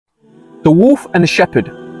The wolf and the shepherd.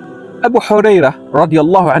 Abu Hurairah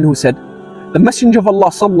radiallahu anhu said, the Messenger of Allah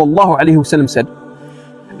sallallahu alayhi wasallam said,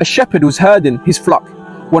 a shepherd was herding his flock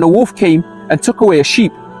when a wolf came and took away a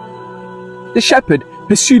sheep. The shepherd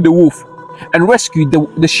pursued the wolf and rescued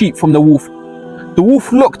the sheep from the wolf. The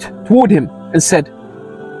wolf looked toward him and said,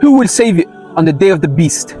 who will save it on the day of the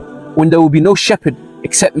beast, when there will be no shepherd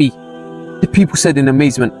except me? The people said in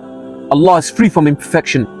amazement, Allah is free from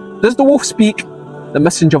imperfection. Does the wolf speak? The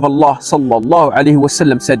Messenger of Allah sallallahu alayhi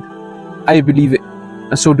wasallam said, I believe it,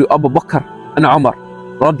 and so do Abu Bakr and Umar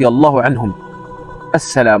radiallahu anhum.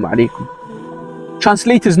 Assalamu alaikum.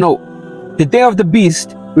 Translators note, the day of the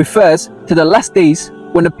beast refers to the last days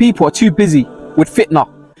when the people are too busy with fitna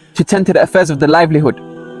to tend to the affairs of the livelihood,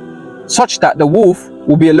 such that the wolf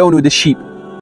will be alone with the sheep.